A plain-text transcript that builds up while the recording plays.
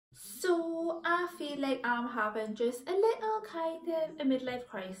I feel like I'm having just a little kind of a midlife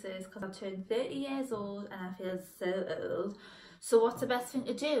crisis because I turned 30 years old and I feel so old. So what's the best thing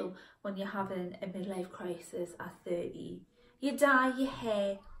to do when you're having a midlife crisis at 30? You dye your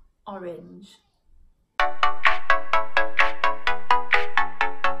hair orange.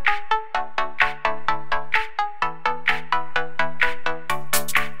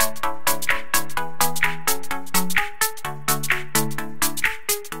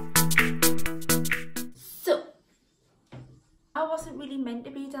 I wasn't really meant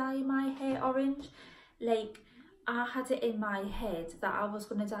to be dyeing my hair orange. Like, I had it in my head that I was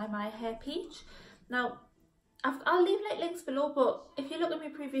going to dye my hair peach. Now, I'll leave like links below, but if you look at my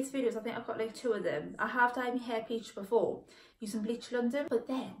previous videos, I think I've got like 2 of them. I have dyed my hair peach before using Bleach London, but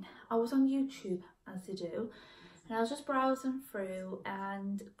then I was on YouTube, as you do, and I was just browsing through,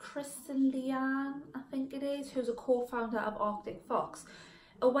 and Kristen Leanne, I think it is, who's a co-founder of Arctic Fox,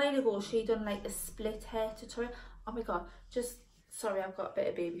 a while ago she done like a split hair tutorial. Oh my god, sorry, I've got a bit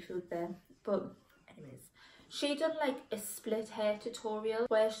of baby food there, but anyways, she done like a split hair tutorial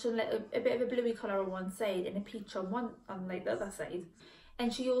where she done like a bit of a bluey colour on one side and a peach on like the other side,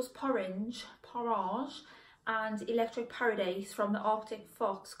 and she used Porange and Electric Paradise from the Arctic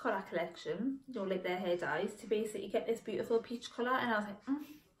Fox colour collection, you know, like their hair dyes, to basically get this beautiful peach colour. And I was like,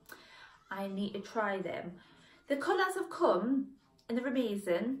 I need to try them. The colours have come and they're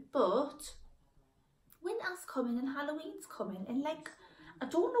amazing, but winter's coming and Halloween's coming, and like, I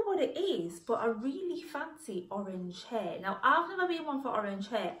don't know what it is, but I really fancy orange hair. Now, I've never been one for orange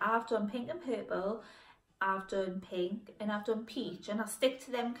hair. I've done pink and purple, I've done pink, and I've done peach, and I stick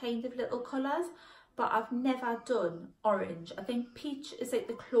to them kind of little colours, but I've never done orange. I think peach is like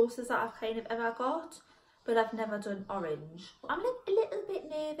the closest that I've kind of ever got, but I've never done orange. I'm like a little bit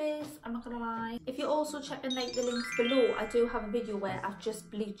nervous, I'm not gonna lie. If you're also checking like the links below, I do have a video where I've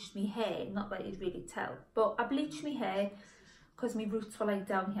just bleached my hair. Not that you'd really tell, but I bleached my hair because my roots were like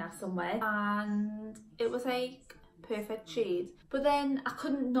down here somewhere, and it was like perfect shade. But then I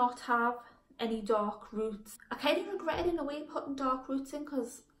couldn't not have any dark roots. I kind of regretted in a way putting dark roots in,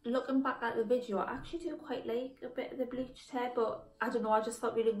 because looking back at the video, I actually do quite like a bit of the bleached hair, but I don't know, I just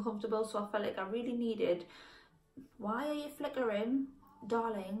felt really uncomfortable, so I felt like I really needed... Why are you flickering,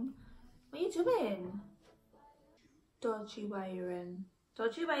 darling? What are you doing? Dodgy wiring.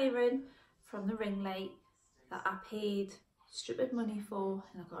 Dodgy wiring from the ring light that I paid stupid money for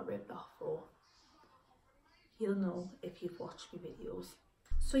and I got ripped off for. You'll know if you've watched my videos.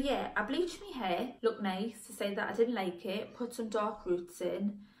 So yeah, I bleached my hair, looked nice, to say that I didn't like it, put some dark roots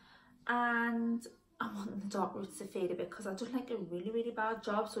in, and I want the dark roots to fade a bit because I done like a really bad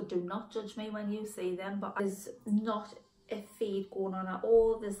job, so do not judge me when you see them, but there's not a fade going on at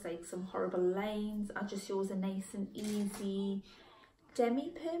all. There's like some horrible lines. I just use a nice and easy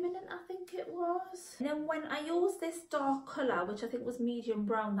demi-permanent, I think it was. And then when I use this dark colour, which I think was medium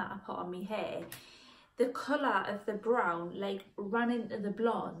brown that I put on my hair, the colour of the brown like ran into the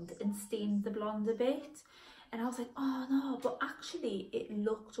blonde and stained the blonde a bit, and I was like, oh no, but actually it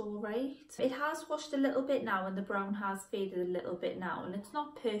looked alright. It has washed a little bit now and the brown has faded a little bit now, and it's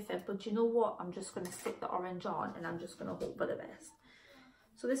not perfect, but you know what, I'm just going to stick the orange on and I'm just going to hope for the best.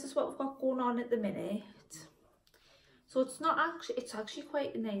 So this is what we've got going on at the minute. So it's actually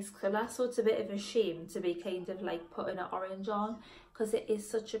quite a nice colour, so it's a bit of a shame to be kind of like putting an orange on because it is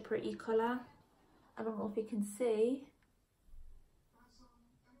such a pretty colour. I don't know if you can see.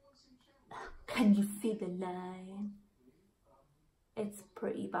 Can you see the line? It's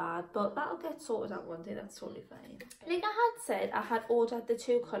pretty bad, but that'll get sorted out one day, that's totally fine. Like I had said, I had ordered the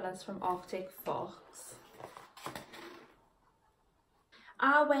 2 colours from Arctic Fox.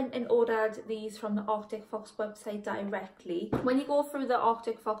 I went and ordered these from the Arctic Fox website directly. When you go through the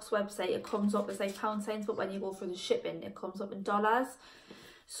Arctic Fox website, it comes up as like pound signs, but when you go through the shipping, it comes up in dollars.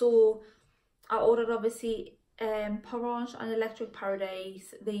 So I ordered obviously Porange and Electric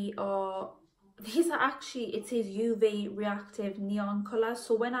Paradise. These are actually, it says UV reactive neon colours.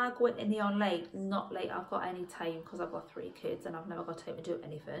 So when I go into neon light, not like I've got any time because I've got 3 kids and I've never got time to do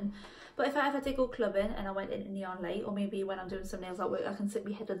anything. But if I ever did go clubbing and I went into neon light, or maybe when I'm doing some nails at work, I can sit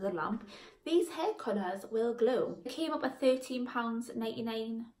my head under the lamp, these hair colours will glow. It came up at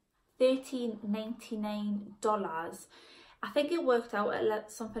 $13.99. I think it worked out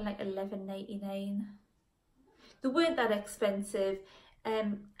at something like $11.99. They weren't that expensive.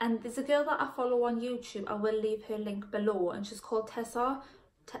 And there's a girl that I follow on YouTube, I will leave her link below, and she's called Tessa.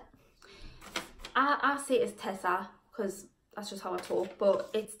 I say it's Tessa because that's just how I talk,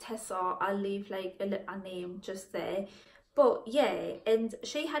 but it's Tessa. I'll leave like a name just there, But yeah, and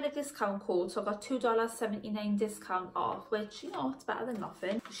she had a discount code, so I got $2.79 discount off, which, you know, it's better than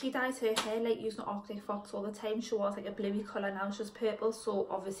nothing. She dyes her hair like using Arctic Fox all the time. She was like a bluey colour, now she's purple, so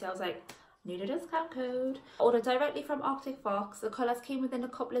obviously I was like, need a discount code. Ordered directly from Arctic Fox. The colours came within a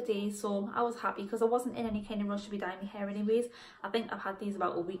couple of days, so I was happy because I wasn't in any kind of rush to be dyeing my hair anyways. I think I've had these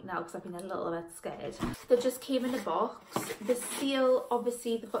about a week now because I've been a little bit scared. They just came in a box. The seal,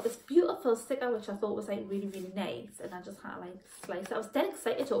 obviously, they've got this beautiful sticker which I thought was like really, really nice, and I just kind of like sliced it. I was dead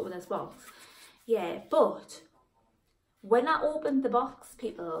excited to open this box. Yeah, but when I opened the box,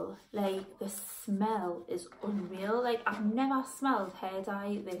 people, like, the smell is unreal. Like, I've never smelled hair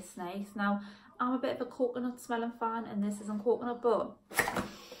dye this nice. Now, I'm a bit of a coconut smelling fan, and this isn't coconut, but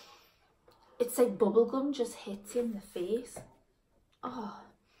it's like bubblegum just hits you in the face. Oh,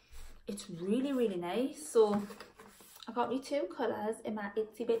 it's really, really nice. So, I got me 2 colours in my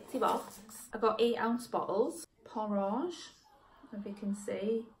itsy bitsy box. I got 8-ounce bottles, Porange, if you can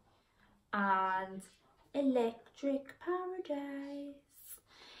see, and Electric Paradise.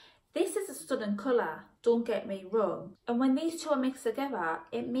 This is a stunning colour, don't get me wrong, and when these two are mixed together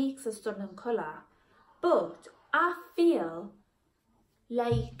it makes a stunning colour, but I feel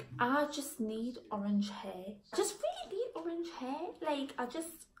like I just need orange hair. I just really need orange hair. Like,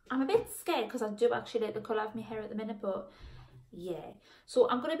 I'm a bit scared because I do actually like the colour of my hair at the minute, but yeah. So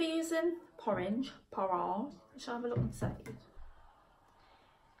I'm going to be using Porange. Shall I have a look inside?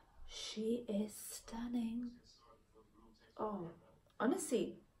 She is stunning. Oh,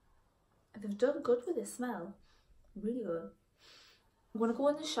 honestly, they've done good with the smell. Really good. I'm going to go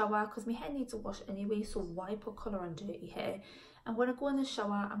in the shower because my hair needs a wash anyway, so why put colour on dirty hair? I'm going to go in the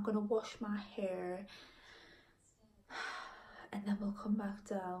shower, I'm going to wash my hair, and then we'll come back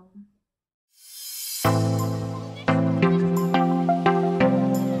down.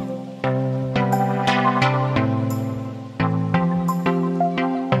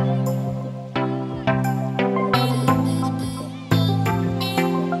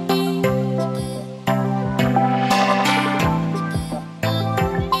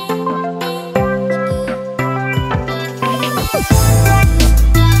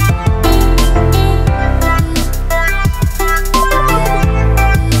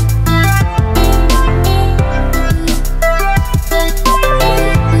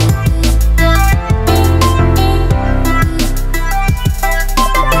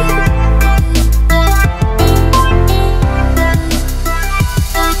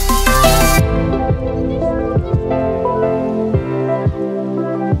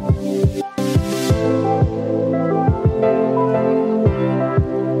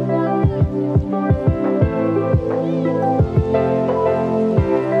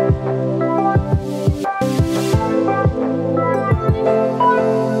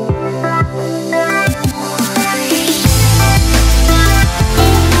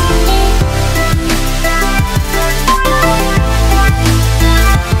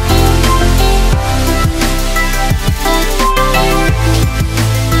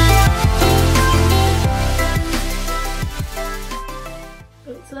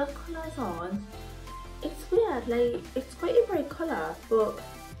 Like, it's quite a bright colour, but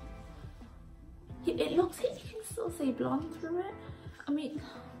it looks like you can still see blonde through it. I mean,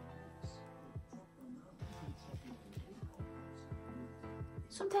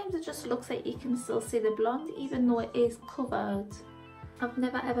 sometimes it just looks like you can still see the blonde even though it is covered. I've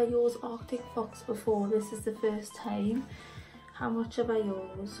never ever used Arctic Fox before. This is the first time. How much have I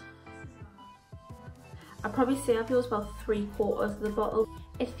used? I'd probably say I've used about 3/4 of the bottle.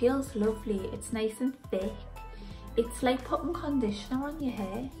 It feels lovely. It's nice and thick. It's like putting conditioner on your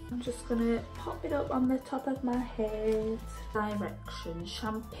hair. I'm just gonna pop it up on the top of my head. Directions: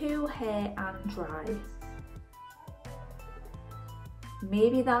 shampoo, hair and dry.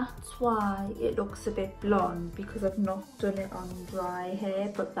 Maybe that's why it looks a bit blonde, because I've not done it on dry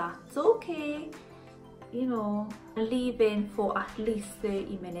hair, but that's okay. You know, leave in for at least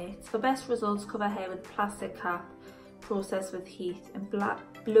 30 minutes. For best results, cover hair with plastic cap, process with heat, and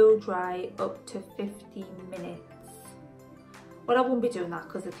blow dry up to 15 minutes. Well, I won't be doing that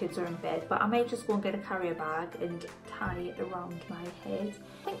because the kids are in bed, but I might just go and get a carrier bag and tie it around my head.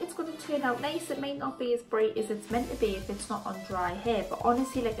 I think it's going to turn out nice. It might not be as bright as it's meant to be if it's not on dry hair, but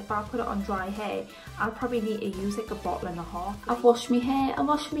honestly, like, if I put it on dry hair, I'll probably need to use like a bottle and a half. I've washed my hair. I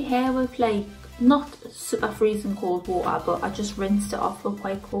washed my hair with like, not super freezing cold water, but I just rinsed it off with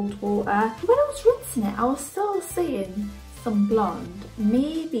quite cold water. When I was rinsing it, I was still seeing some blonde.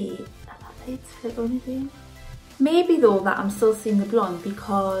 Maybe, maybe though that I'm still seeing the blonde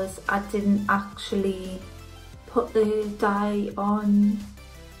because I didn't actually put the dye on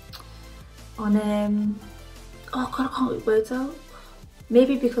Oh god, I can't get words out.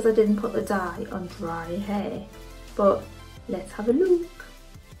 Maybe because I didn't put the dye on dry hair, but let's have a look.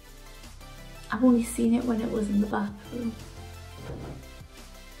 I've only seen it when it was in the bathroom.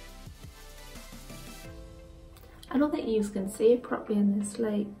 I don't think you can see it properly in this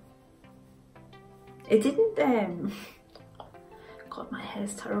light. It didn't, God, my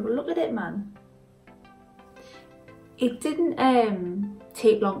hair's terrible. Look at it, man. It didn't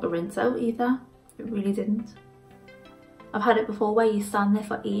take long to rinse out either. It really didn't. I've had it before where you stand there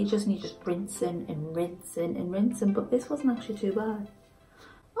for ages and you just rinsing and rinsing and rinsing, but this wasn't actually too bad.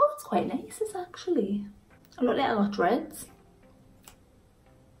 Oh, it's quite nice, this actually. I look like I got dreads.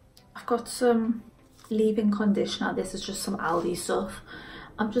 I've got some leave-in conditioner. This is just some ALDI stuff.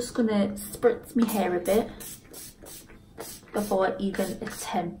 I'm just gonna spritz my hair a bit before I even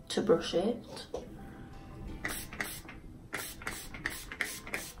attempt to brush it.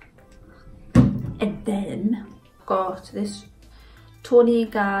 And then got this Tony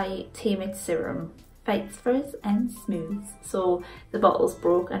Guy Teamate Serum, fights frizz and smooths. So the bottle's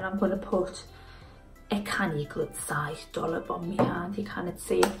broke and I'm gonna put a canny good size dollop on my hand. You can't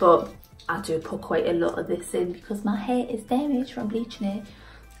see it, but I do put quite a lot of this in because my hair is damaged from bleaching it.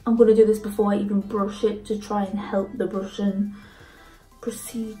 I'm going to do this before I even brush it to try and help the brushing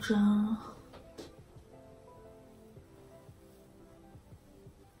procedure.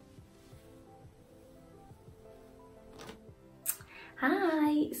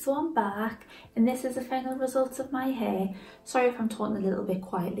 Hi, so I'm back and this is the final results of my hair. Sorry if I'm talking a little bit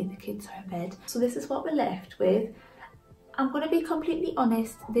quietly, the kids are in bed. So this is what we're left with. I'm going to be completely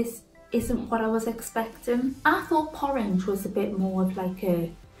honest, this isn't what I was expecting. I thought Porange was a bit more of like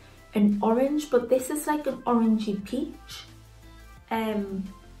an orange, but this is like an orangey peach.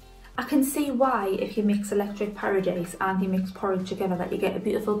 I can see why if you mix Electric Paradise and you mix Porange together that you get a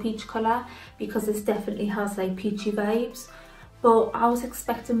beautiful peach colour, because this definitely has like peachy vibes. But I was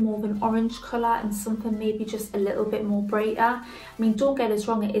expecting more of an orange colour and something maybe just a little bit more brighter. I mean, don't get us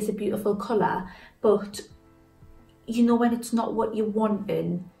wrong, it is a beautiful colour, but you know when it's not what you're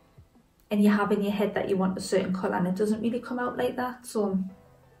wanting and you have in your head that you want a certain colour and it doesn't really come out like that. So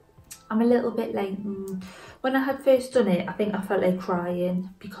I'm a little bit like, when I had first done it, I think I felt like crying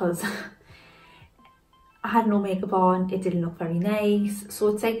because I had no makeup on, it didn't look very nice. So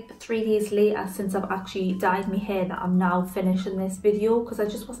it's like 3 days later since I've actually dyed my hair that I'm now finishing this video because I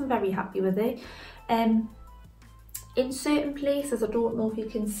just wasn't very happy with it. In certain places, I don't know if you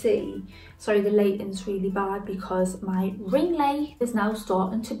can see, sorry, the lighting's really bad because my ring light is now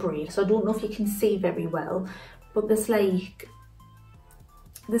starting to break, so I don't know if you can see very well, but there's like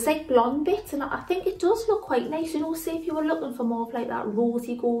blonde bits and I think it does look quite nice, you know. Say if you were looking for more of like that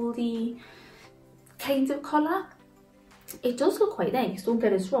rosy goldy kind of colour, it does look quite nice, don't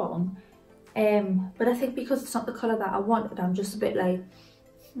get us wrong, but I think because it's not the colour that I wanted, I'm just a bit like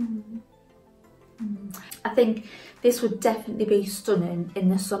I think this would definitely be stunning in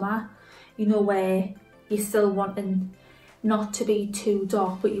the summer, you know, where you're still wanting not to be too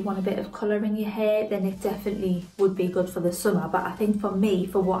dark but you want a bit of colour in your hair, then it definitely would be good for the summer. But I think for me,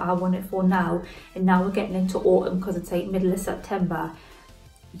 for what I want it for now, and now we're getting into autumn because it's like middle of September,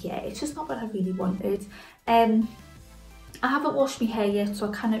 yeah, it's just not what I really wanted. I haven't washed my hair yet, so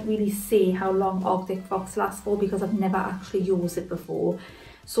I cannot really see how long Arctic Fox lasts for because I've never actually used it before.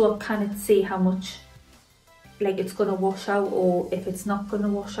 So I can't see how much like it's gonna wash out, or if it's not gonna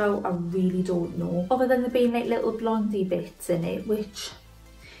wash out, I really don't know. Other than there being like little blondie bits in it, which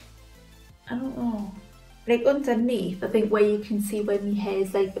I don't know. Like underneath, I think where you can see where my hair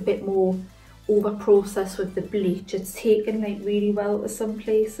is like a bit more over processed with the bleach, it's taken like really well to some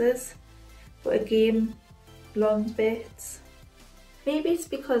places. But again, blonde bits. Maybe it's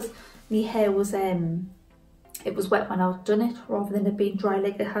because my hair was it was wet when I was done it rather than it being dry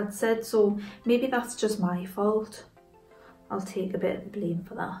like it had said, so maybe that's just my fault. I'll take a bit of the blame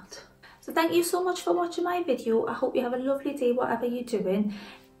for that. So thank you so much for watching my video. I hope you have a lovely day whatever you're doing.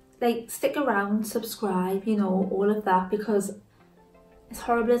 Like, stick around, subscribe, you know, all of that, because as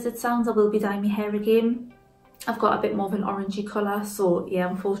horrible as it sounds, I will be dyeing my hair again. I've got a bit more of an orangey colour, so yeah,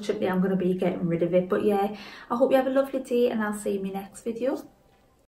 unfortunately I'm going to be getting rid of it. But yeah, I hope you have a lovely day and I'll see you in my next video.